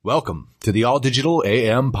Welcome to the All Digital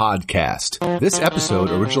AM podcast. This episode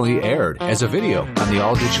originally aired as a video on the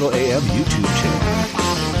All Digital AM YouTube channel.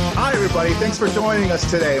 Hi, everybody. Thanks for joining us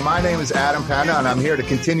today. My name is Adam Panda, and I'm here to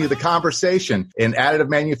continue the conversation in additive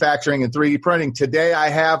manufacturing and 3D printing. Today, I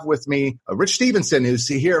have with me Rich Stevenson, who's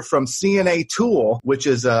here from CNA Tool, which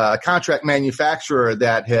is a contract manufacturer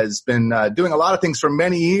that has been doing a lot of things for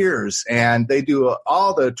many years, and they do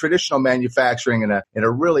all the traditional manufacturing in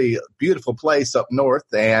a really beautiful place up north.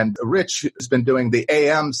 And Rich has been doing the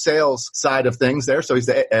AM sales side of things there, so he's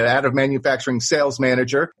the additive manufacturing sales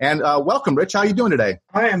manager. And welcome, Rich. How are you doing today?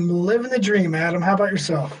 I am living the dream, Adam. How about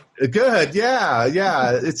yourself? Good. Yeah.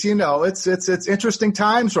 It's interesting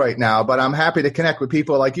times right now, but I'm happy to connect with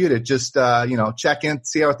people like you to just, check in,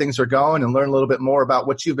 see how things are going and learn a little bit more about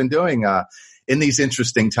what you've been doing, in these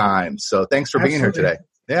interesting times. So thanks for being here today.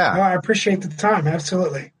 Yeah. No, I appreciate the time.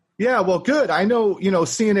 Absolutely. Yeah, well, good. I know,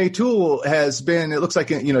 CNA Tool has been, it looks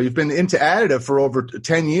like, you've been into additive for over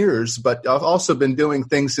 10 years, but I've also been doing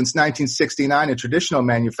things since 1969 in traditional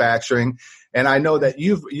manufacturing. And I know that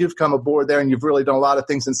you've come aboard there and you've really done a lot of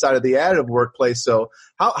things inside of the additive workplace. So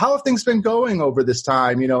how have things been going over this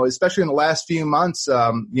time, especially in the last few months,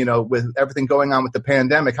 with everything going on with the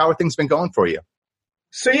pandemic? How have things been going for you?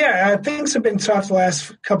 So, things have been tough the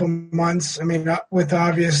last couple months. I mean, not with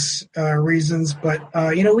obvious reasons, but,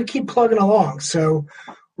 we keep plugging along. So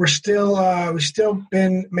we've still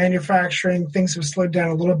been manufacturing. Things have slowed down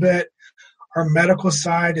a little bit. Our medical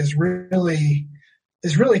side is really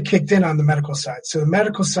kicked in on the medical side. So the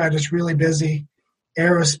medical side is really busy.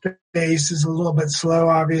 Aerospace is a little bit slow,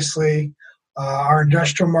 obviously. Our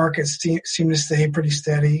industrial markets seem to stay pretty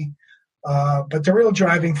steady. But the real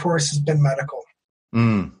driving force has been medical.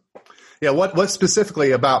 Mm. Yeah, what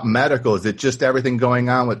specifically about medical? Is it just everything going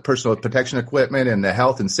on with personal protection equipment and the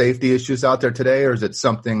health and safety issues out there today, or is it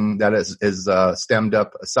something that is stemmed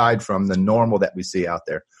up aside from the normal that we see out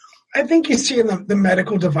there? I think you see the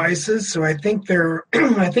medical devices, so I think they're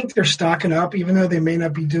stocking up, even though they may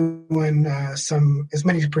not be doing as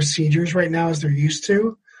many procedures right now as they're used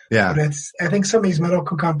to. Yeah, but I think some of these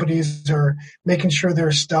medical companies are making sure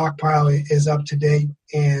their stockpile is up to date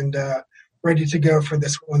and ready to go for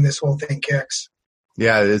this when this whole thing kicks.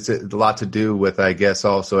 Yeah, it's a lot to do with, I guess,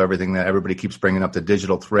 also everything that everybody keeps bringing up, the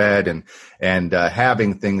digital thread and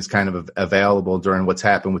having things kind of available during what's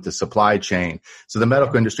happened with the supply chain. So the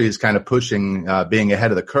medical industry is kind of pushing, being ahead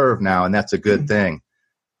of the curve now, and that's a good thing.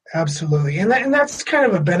 Absolutely. And that's kind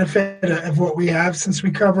of a benefit of what we have, since we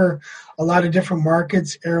cover a lot of different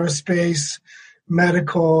markets: aerospace,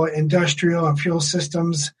 medical, industrial, and fuel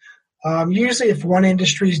systems. Usually if one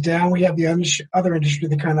industry is down, we have the other industry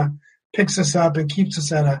that kind of picks us up and keeps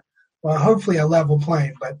us at hopefully a level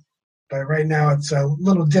plane. But right now it's a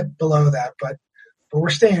little dip below that, but we're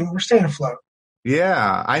staying afloat.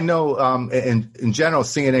 Yeah, I know, in general,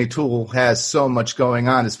 CNA Tool has so much going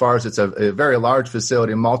on as far as it's a very large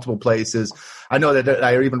facility in multiple places. I know that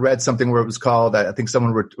I even read something where it was called, I think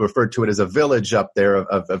someone referred to it as a village up there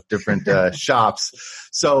of different shops.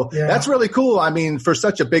 So That's really cool. I mean, for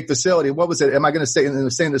such a big facility, what was it? Am I going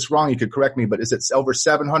to saying this wrong? You could correct me, but is it over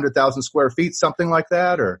 700,000 square feet, something like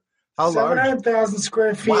that? Or how large? 700,000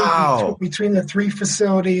 square feet. Wow. Between the three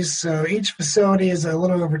facilities. So each facility is a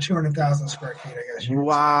little over 200,000 square feet, I guess.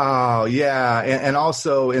 Wow. Yeah. And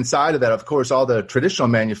also inside of that, of course, all the traditional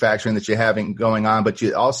manufacturing that you're having going on, but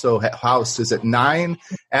you also house, is it 9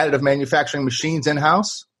 additive manufacturing machines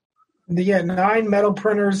in-house? Yeah, 9 metal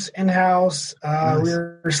printers in-house. Nice.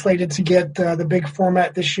 We're slated to get the big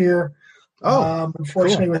format this year.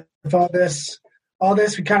 Unfortunately, cool. With all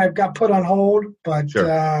this, we kind of got put on hold, but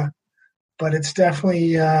sure. But it's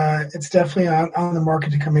definitely on the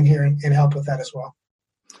market to come in here and help with that as well.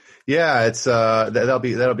 Yeah, it's that'll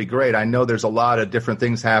be great. I know there's a lot of different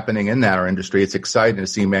things happening in our industry. It's exciting to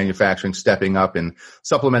see manufacturing stepping up and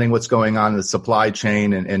supplementing what's going on in the supply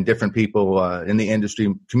chain and different people in the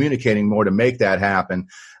industry communicating more to make that happen.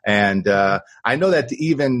 And I know that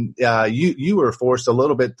even you were forced a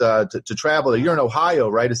little bit to travel. You're in Ohio,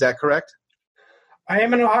 right? Is that correct? I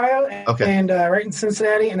am in Ohio, okay. And right in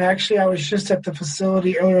Cincinnati. And actually, I was just at the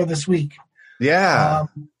facility earlier this week. Yeah.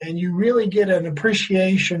 And you really get an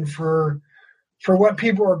appreciation for what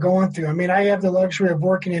people are going through. I mean, I have the luxury of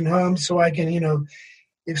working in home, so I can,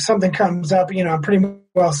 if something comes up, I'm pretty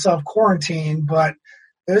well self-quarantined. But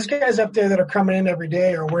those guys up there that are coming in every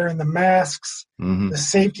day are wearing the masks, the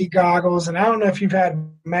safety goggles. And I don't know if you've had a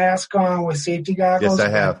mask on with safety goggles. Yes,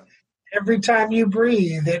 I have. Every time you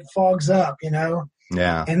breathe, it fogs up,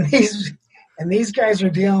 Yeah. And these guys are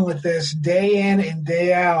dealing with this day in and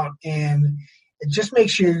day out, and it just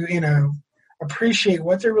makes you, appreciate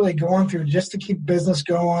what they're really going through just to keep business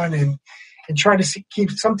going and try to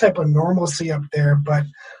keep some type of normalcy up there. But,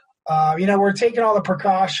 we're taking all the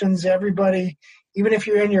precautions. Everybody, even if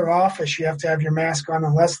you're in your office, you have to have your mask on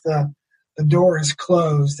unless the door is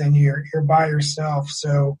closed and you're by yourself.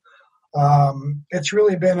 So it's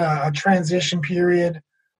really been a transition period.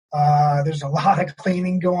 There's a lot of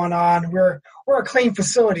cleaning going on. We're a clean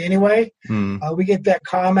facility anyway. We get that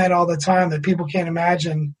comment all the time that people can't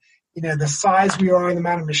imagine, the size we are and the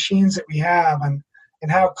amount of machines that we have and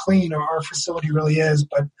how clean our facility really is.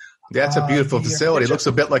 But that's a beautiful facility. It looks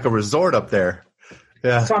a bit like a resort up there.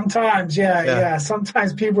 Yeah. Sometimes, yeah.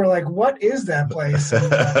 Sometimes people are like, "What is that place?"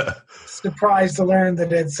 And, surprised to learn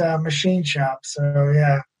that it's a machine shop. So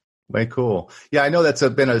yeah. Very cool. Yeah, I know that's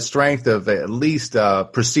been a strength of at least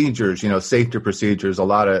procedures, safety procedures. A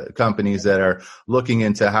lot of companies that are looking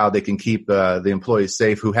into how they can keep the employees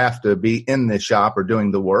safe who have to be in the shop or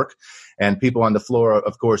doing the work. And people on the floor,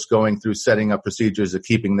 of course, going through setting up procedures of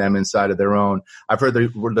keeping them inside of their own. I've heard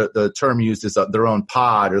the term used is their own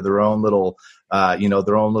pod or their own little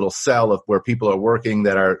their own little cell of where people are working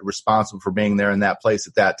that are responsible for being there in that place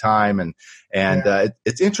at that time. And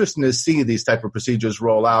it's interesting to see these type of procedures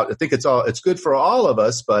roll out. I think it's good for all of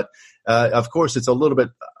us, but of course it's a little bit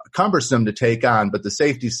cumbersome to take on, but the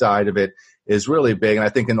safety side of it is really big. And I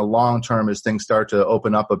think in the long term, as things start to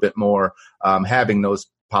open up a bit more, having those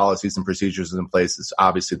policies and procedures in place is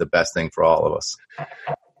obviously the best thing for all of us.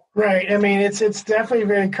 Right. I mean, it's definitely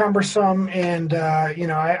very cumbersome, and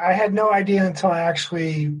I had no idea until I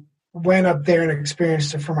actually went up there and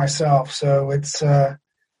experienced it for myself. So it's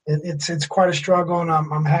quite a struggle, and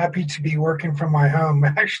I'm happy to be working from my home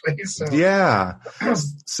actually. So yeah.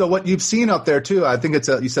 So what you've seen up there too, I think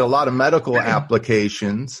you said a lot of medical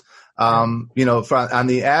applications. On the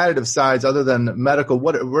additive sides, other than medical,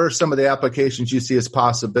 what are some of the applications you see as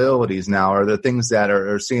possibilities now? Are there things that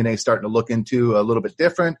are CNA starting to look into a little bit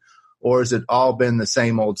different, or has it all been the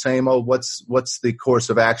same old, same old? What's the course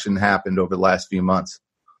of action happened over the last few months?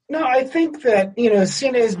 No, I think that,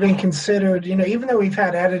 CNA has been considered, even though we've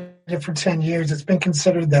had additive for 10 years, it's been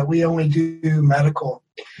considered that we only do medical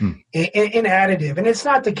in additive. And it's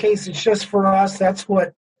not the case. It's just for us. That's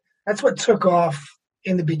what took off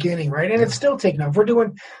in the beginning, right? And it's still taking off. We're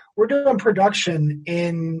doing production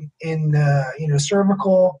in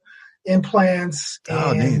cervical implants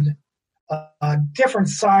and different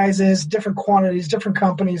sizes, different quantities, different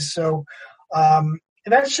companies. So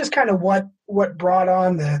that's just kind of what brought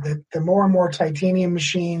on the more and more titanium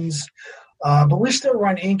machines. But we still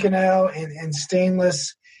run Inconel and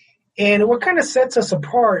stainless. And what kind of sets us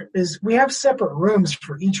apart is we have separate rooms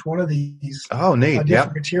for each one of these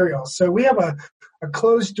different materials. So we have a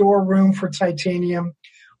closed door room for titanium.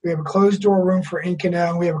 We have a closed door room for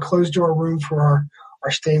Inconel. We have a closed door room for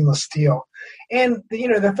our stainless steel. And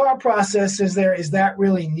the thought process is that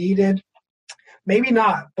really needed? Maybe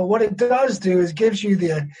not. But what it does do is gives you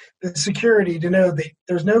the security to know that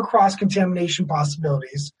there's no cross contamination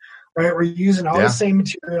possibilities. Right? We're using all the same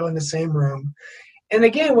material in the same room. And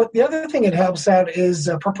again, the other thing it helps out is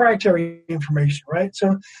proprietary information. Right?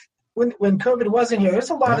 So when COVID wasn't here, there's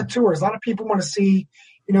a lot of tours. A lot of people want to see,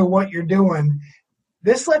 what you're doing.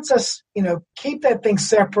 This lets us, keep that thing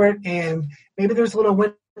separate, and maybe there's a little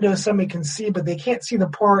window somebody can see, but they can't see the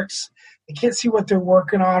parts. They can't see what they're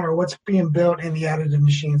working on or what's being built in the additive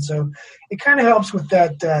machine. So it kind of helps with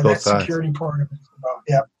that security part of it.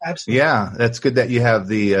 Yeah, absolutely. Yeah, that's good that you have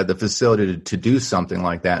the facility to do something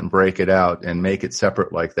like that and break it out and make it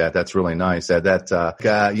separate like that. That's really nice. With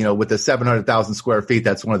the 700,000 square feet,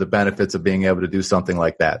 that's one of the benefits of being able to do something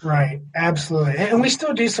like that. Right, absolutely. And we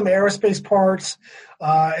still do some aerospace parts.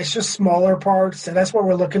 It's just smaller parts, and that's what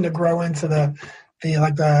we're looking to grow into the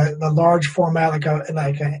large format, like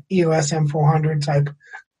a EOS M400 type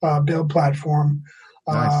build platform.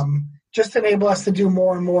 Nice. Just enable us to do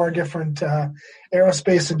more and more different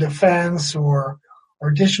aerospace and defense or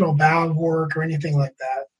additional valve work or anything like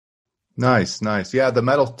that. Nice. Yeah, the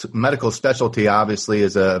medical specialty obviously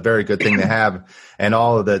is a very good thing to have, and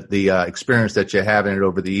all of the experience that you have in it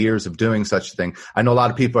over the years of doing such a thing. I know a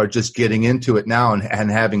lot of people are just getting into it now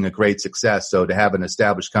and having a great success. So to have an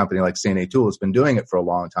established company like CNA Tool has been doing it for a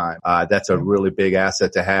long time, that's a really big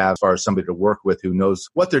asset to have as far as somebody to work with who knows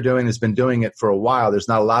what they're doing, has been doing it for a while. There's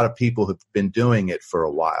not a lot of people who've been doing it for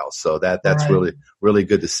a while. So that's right. Really, really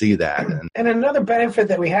good to see that. And another benefit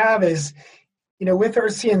that we have is, with our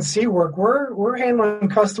CNC work, we're handling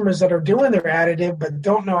customers that are doing their additive but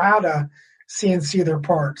don't know how to CNC their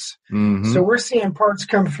parts. Mm-hmm. So we're seeing parts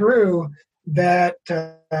come through that,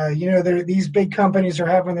 these big companies are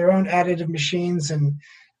having their own additive machines and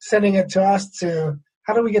sending it to us to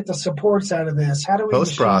how do we get the supports out of this? How do we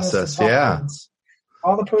post-process? Yeah.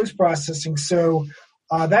 All the post-processing. So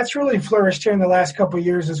that's really flourished here in the last couple of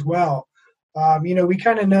years as well. We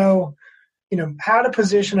kind of know, how to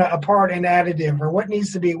position a part in additive, or what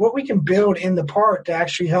needs to be, what we can build in the part to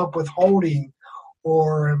actually help with holding,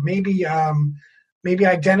 or maybe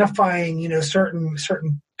identifying,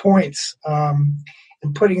 certain points,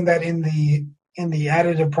 and putting that in the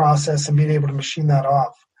additive process and being able to machine that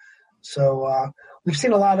off. So we've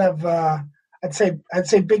seen a lot of, I'd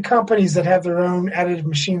say big companies that have their own additive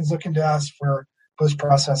machines looking to us for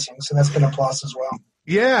post-processing. So that's been a plus as well.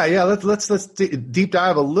 Yeah. Let's deep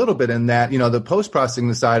dive a little bit in that. The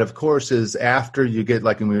post-processing side, of course, is after you get,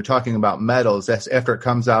 like when we were talking about metals, that's after it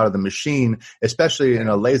comes out of the machine, especially in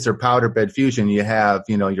a laser powder bed fusion, you have,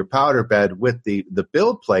 your powder bed with the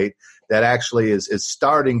build plate that actually is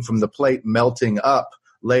starting from the plate melting up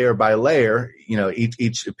layer by layer,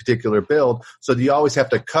 each particular build. So you always have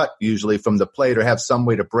to cut usually from the plate or have some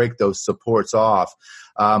way to break those supports off.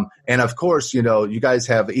 And of course, you guys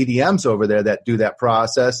have EDMs over there that do that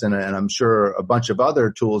process, and I'm sure a bunch of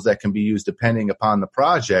other tools that can be used depending upon the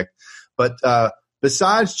project. But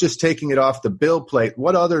besides just taking it off the build plate,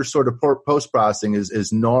 what other sort of post-processing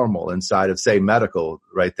is normal inside of, say, medical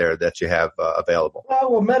right there that you have available?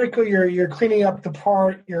 Well, medical, you're cleaning up the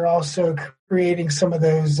part. You're also creating some of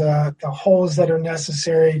those the holes that are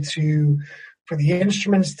necessary for the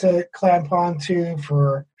instruments to clamp onto,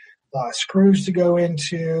 for screws to go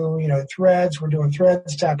into, threads. We're doing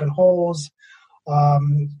threads, tapping holes,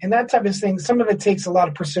 and that type of thing. Some of it takes a lot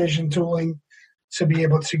of precision tooling to be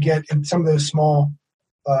able to get in some of those small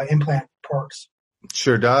implant parts.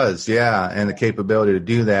 Sure does, yeah. And the capability to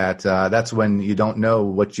do that, that's when you don't know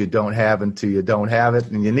what you don't have until you don't have it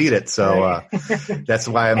and you need it. So that's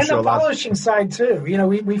why I'm and sure the polishing side too.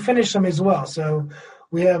 We finish them as well. So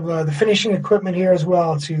we have the finishing equipment here as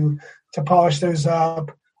well to polish those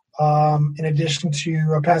up, in addition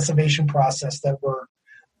to a passivation process that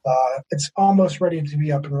it's almost ready to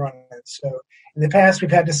be up and running. So in the past,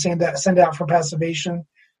 we've had to send out for passivation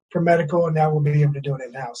for medical, and now we'll be able to do it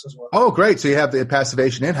in-house as well. Oh, great. So you have the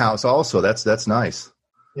passivation in-house also. That's nice.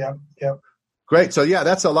 Yeah. Great. So, yeah,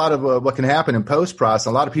 that's a lot of what can happen in post-process.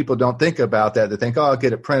 A lot of people don't think about that. They think, I'll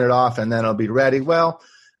get it printed off and then it'll be ready. Well,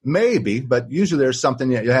 maybe, but usually there's something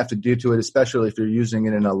that you have to do to it, especially if you're using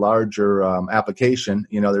it in a larger application.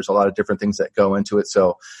 There's a lot of different things that go into it.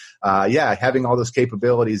 So, having all those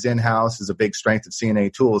capabilities in-house is a big strength of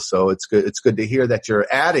CNA Tools. So it's good. It's good to hear that you're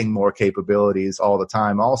adding more capabilities all the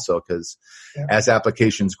time also, because as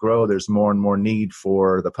applications grow, there's more and more need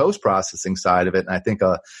for the post-processing side of it. And I think,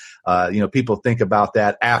 people think about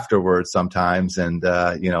that afterwards sometimes, and,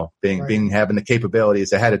 having the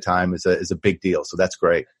capabilities ahead of time is a big deal. So that's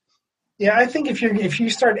great. Yeah. I think if you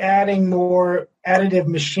start adding more additive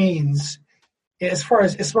machines, as far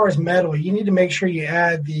as metal, you need to make sure you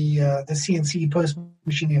add the CNC post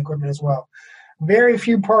machining equipment as well. Very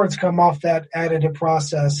few parts come off that additive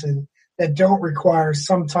process and that don't require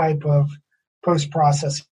some type of post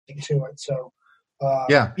processing to it. So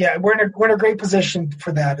we're in a great position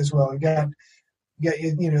for that as well. We got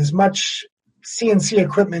as much CNC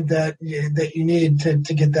equipment that you need to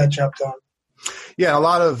get that job done. Yeah, a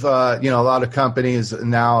lot of companies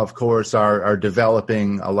now, of course, are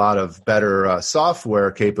developing a lot of better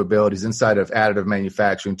software capabilities inside of additive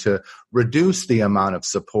manufacturing to reduce the amount of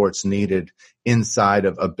supports needed inside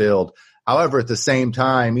of a build. However, at the same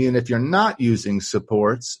time, even if you're not using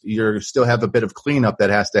supports, you still have a bit of cleanup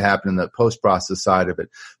that has to happen in the post-process side of it.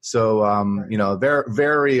 So, very,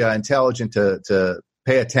 very intelligent to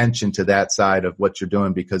pay attention to that side of what you're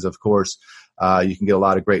doing, because, of course, you can get a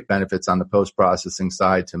lot of great benefits on the post-processing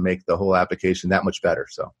side to make the whole application that much better.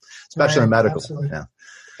 So, especially in medical. Absolutely. Yeah.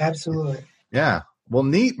 Absolutely. Yeah. Well,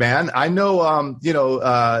 neat, man. I know,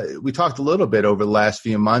 we talked a little bit over the last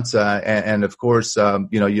few months, and of course,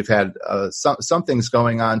 you've had some things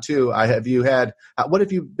going on too. What have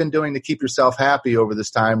you been doing to keep yourself happy over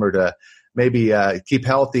this time, or to maybe keep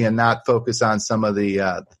healthy and not focus on some of the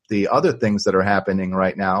other things that are happening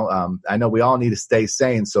right now? I know we all need to stay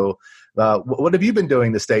sane. So, what have you been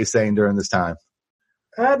doing to stay sane during this time?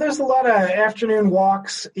 There's a lot of afternoon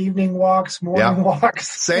walks, evening walks, morning walks.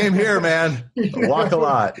 Same here, man. Walk a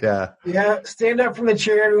lot. Yeah. Yeah. Stand up from the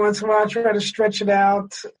chair every once in a while, try to stretch it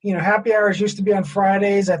out. Happy hours used to be on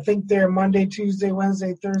Fridays. I think they're Monday, Tuesday,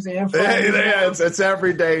 Wednesday, Thursday, and Friday. It's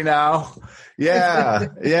every day now. Yeah.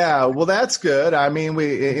 Yeah. Well, that's good. I mean,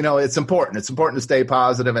 it's important. It's important to stay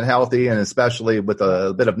positive and healthy, and especially with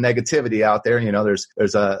a bit of negativity out there. There's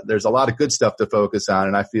a lot of good stuff to focus on,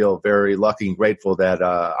 and I feel very lucky and grateful that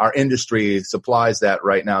but our industry supplies that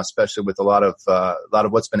right now, especially with a lot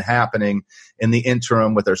of what's been happening in the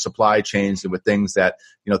interim with our supply chains and with things that,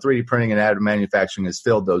 3D printing and additive manufacturing has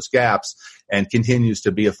filled those gaps and continues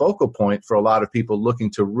to be a focal point for a lot of people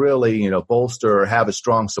looking to really, bolster or have a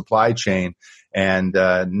strong supply chain and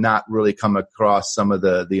not really come across some of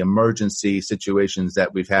the emergency situations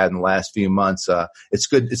that we've had in the last few months. It's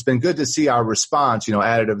good. It's been good to see our response,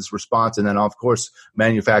 additive's response, and then of course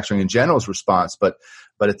manufacturing in general's response. But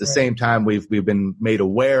at the same time, we've been made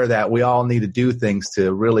aware that we all need to do things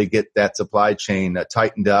to really get that supply chain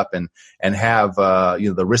tightened up and have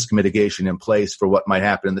the risk mitigation in place for what might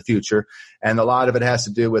happen in the future. And a lot of it has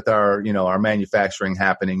to do with our manufacturing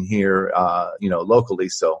happening here locally.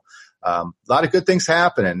 So a lot of good things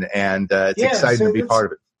happening, and it's exciting to be part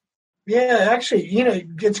of it. Yeah, actually,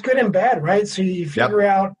 it's good and bad, right? So you figure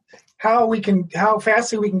out how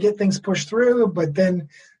fastly we can get things pushed through, but then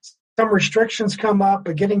some restrictions come up,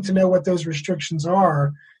 but getting to know what those restrictions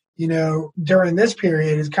are, during this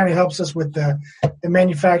period, it kind of helps us with the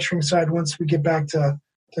manufacturing side once we get back to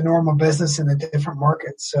normal business in a different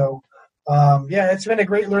market. So, it's been a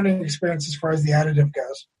great learning experience as far as the additive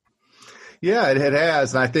goes. Yeah, it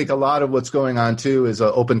has. And I think a lot of what's going on, too, is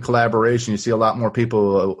open collaboration. You see a lot more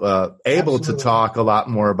people able to talk a lot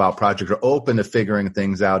more about projects, or open to figuring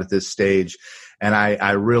things out at this stage. And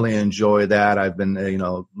I really enjoy that. I've been,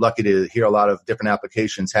 lucky to hear a lot of different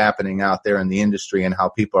applications happening out there in the industry and how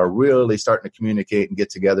people are really starting to communicate and get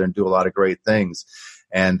together and do a lot of great things.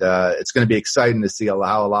 And it's going to be exciting to see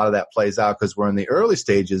how a lot of that plays out, because we're in the early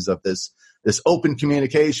stages of this open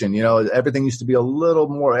communication. Everything used to be a little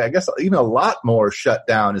more, I guess, even a lot more shut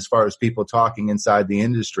down as far as people talking inside the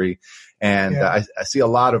industry. And I see a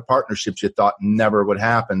lot of partnerships you thought never would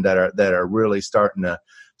happen that are really starting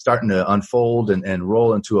to unfold and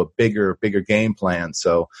roll into a bigger game plan.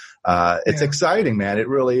 So it's exciting, man. It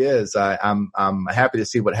really is. I'm happy to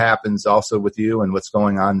see what happens also with you and what's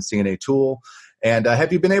going on in CNA Tool. And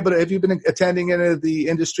have you been attending any of the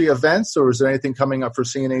industry events, or is there anything coming up for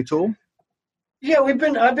CNA Tool? Yeah, I've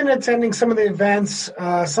been attending some of the events.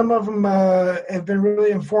 Some of them have been really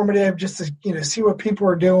informative, just to see what people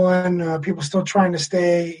are doing. People still trying to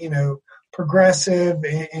stay progressive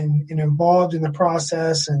and involved in the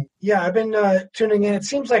process. And I've been tuning in. It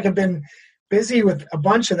seems like I've been busy with a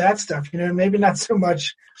bunch of that stuff. Maybe not so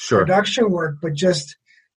much production work, but just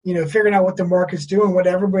figuring out what the market's doing, what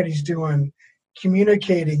everybody's doing,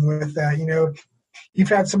 communicating with that. You've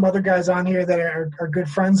had some other guys on here that are good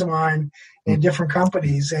friends of mine in different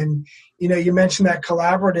companies. And, you mentioned that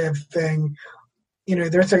collaborative thing.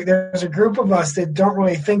 There's a group of us that don't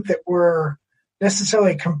really think that we're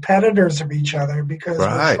necessarily competitors of each other, because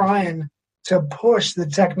we're trying to push the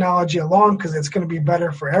technology along because it's going to be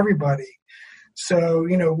better for everybody. So,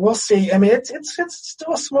 we'll see. I mean, it's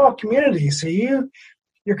still a small community. So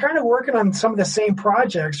you're kind of working on some of the same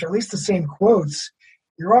projects, or at least the same quotes.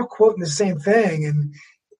 You're all quoting the same thing. And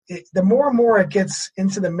the more and more it gets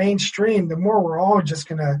into the mainstream, the more we're all just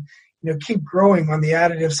going to, keep growing on the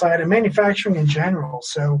additive side and manufacturing in general.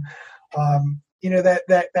 So,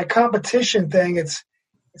 that competition thing, it's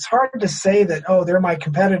hard to say that, oh, they're my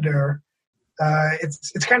competitor.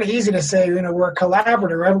 It's kind of easy to say, we're a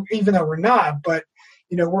collaborator, even though we're not, but,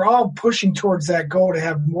 we're all pushing towards that goal to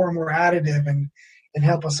have more and more additive and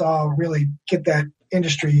help us all really get that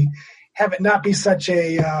industry, have it not be such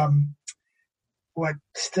a,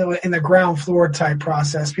 still in the ground floor type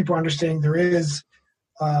process. People understanding there is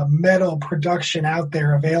metal production out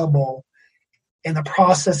there available, and the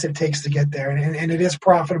process it takes to get there. And it is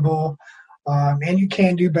profitable, and you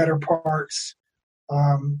can do better parts.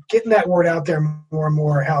 Getting that word out there more and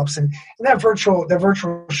more helps. And the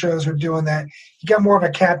virtual shows are doing that. You got more of a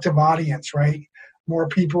captive audience, right? More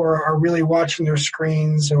people are really watching their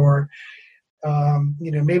screens, or,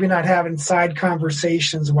 maybe not having side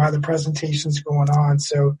conversations while the presentation's going on.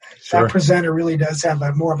 So that presenter really does have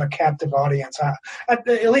more of a captive audience. At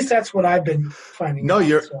least that's what I've been finding. No,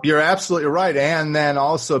 you're absolutely right. And then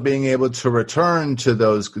also being able to return to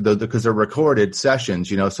those, because they're recorded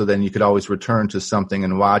sessions, so then you could always return to something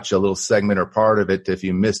and watch a little segment or part of it if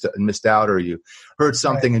you missed out, or you heard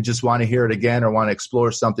something and just want to hear it again, or want to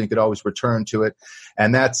explore something, you could always return to it.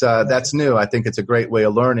 And that's new. I think it's a great way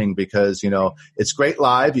of learning, because, it's great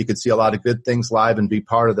live. You could see a lot of good things live and be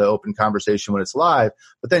part of the open conversation when it's live,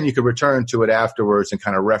 but then you could return to it afterwards and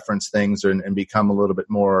kind of reference things and become a little bit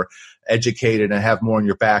more educated and have more in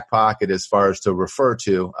your back pocket as far as to refer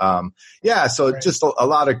to. Just a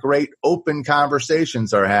lot of great open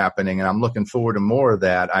conversations are happening, and I'm looking forward to more of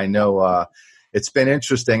that. I know, it's been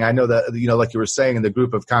interesting. I know that, like you were saying, in the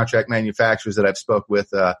group of contract manufacturers that I've spoke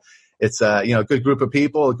with, it's a good group of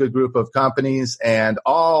people, a good group of companies, and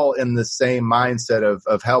all in the same mindset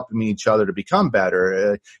of helping each other to become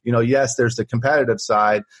better. Yes, there's the competitive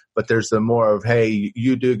side, but there's the more of, hey,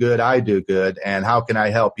 you do good, I do good, and how can I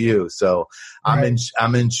help you? So right.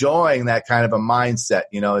 I'm enjoying that kind of a mindset.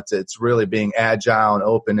 It's really being agile and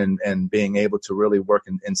open and being able to really work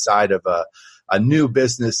inside of a new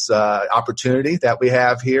business opportunity that we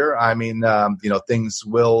have here. I mean, things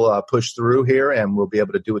will push through here, and we'll be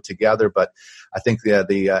able to do it together. But I think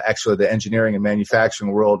actually the engineering and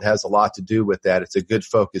manufacturing world has a lot to do with that. It's a good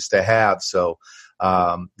focus to have. So,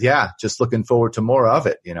 just looking forward to more of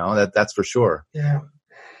it. That's for sure. Yeah.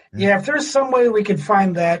 Yeah. If there's some way we could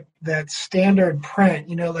find that standard print,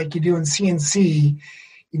 like you do in CNC.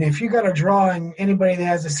 If you got a drawing, anybody that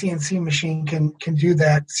has a CNC machine can do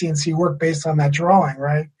that CNC work based on that drawing,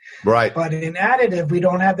 right? Right. But in additive, we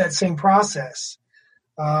don't have that same process.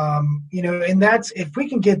 And that's, if we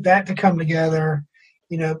can get that to come together,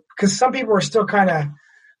 because some people are still kind of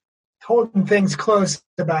holding things close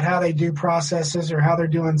about how they do processes or how they're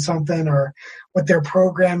doing something or what their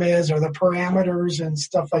program is or the parameters and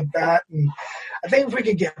stuff like that. And I think if we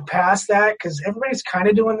could get past that, because everybody's kind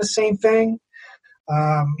of doing the same thing.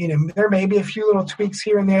 There may be a few little tweaks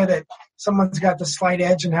here and there that someone's got the slight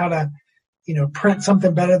edge in how to, print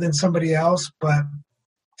something better than somebody else. But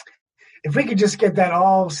if we could just get that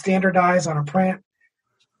all standardized on a print,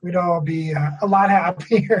 we'd all be a lot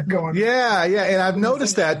happier going. Yeah. And I've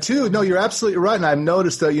noticed that too. No, you're absolutely right. And I've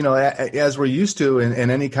noticed that, as we're used to in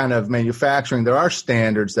any kind of manufacturing, there are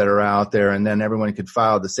standards that are out there, and then everyone could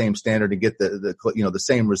file the same standard to get the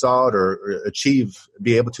same result or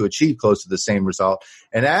be able to achieve close to the same result.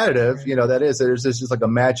 And additive, there's just like a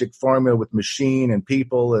magic formula with machine and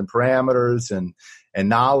people and parameters and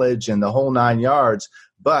knowledge and the whole 9 yards.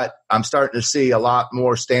 But I'm starting to see a lot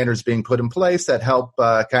more standards being put in place that help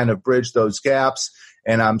kind of bridge those gaps.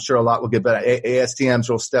 And I'm sure a lot will get better. ASTM's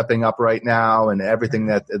real stepping up right now, and everything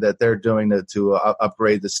that they're doing to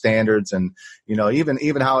upgrade the standards. And,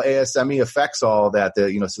 even how ASME affects all that.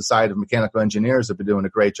 The Society of Mechanical Engineers have been doing a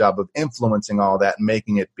great job of influencing all that and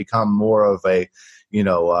making it become more of a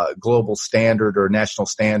global standard or national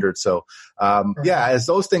standard. So, as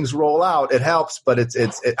those things roll out, it helps, but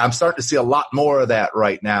I'm starting to see a lot more of that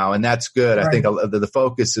right now. And that's good. Right. I think the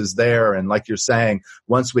focus is there. And like you're saying,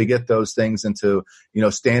 once we get those things into,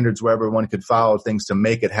 standards where everyone could follow things to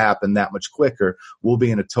make it happen that much quicker, we'll be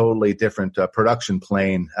in a totally different production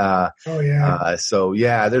plane. There's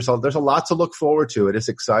a lot to look forward to. It is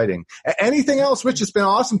exciting. Anything else, Rich? It's been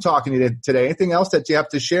awesome talking to you today. Anything else that you have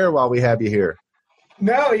to share while we have you here?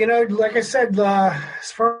 No, like I said,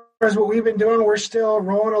 as far as what we've been doing, we're still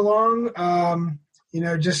rolling along,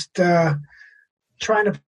 just trying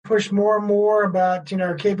to push more and more about,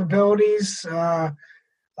 our capabilities.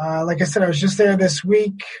 Like I said, I was just there this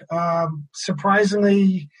week.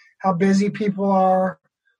 Surprisingly, how busy people are.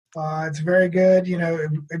 It's very good.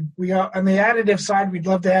 We are, on the additive side, we'd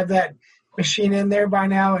love to have that machine in there by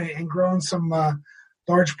now and growing some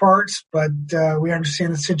large parts, but we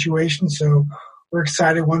understand the situation, so we're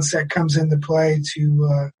excited once that comes into play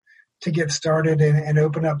to get started and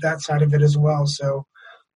open up that side of it as well. So,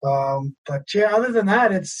 other than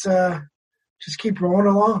that, it's just keep rolling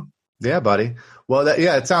along. Yeah, buddy. Well,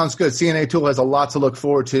 it sounds good. CNA Tool has a lot to look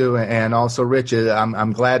forward to, and also, Rich,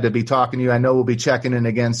 I'm glad to be talking to you. I know we'll be checking in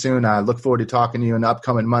again soon. I look forward to talking to you in the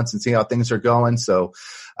upcoming months and see how things are going. So,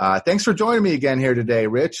 thanks for joining me again here today,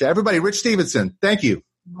 Rich. Everybody, Rich Stevenson, thank you.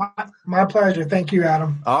 My pleasure. Thank you,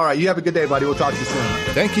 Adam. All right. You have a good day, buddy. We'll talk to you soon.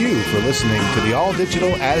 Thank you for listening to the All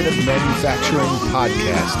Digital Additive Manufacturing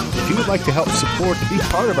Podcast. If you would like to help support and be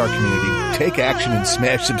part of our community, take action and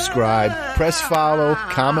smash subscribe, press follow,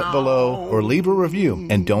 comment below, or leave a review.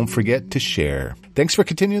 And don't forget to share. Thanks for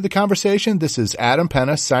continuing the conversation. This is Adam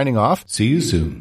Penna signing off. See you soon.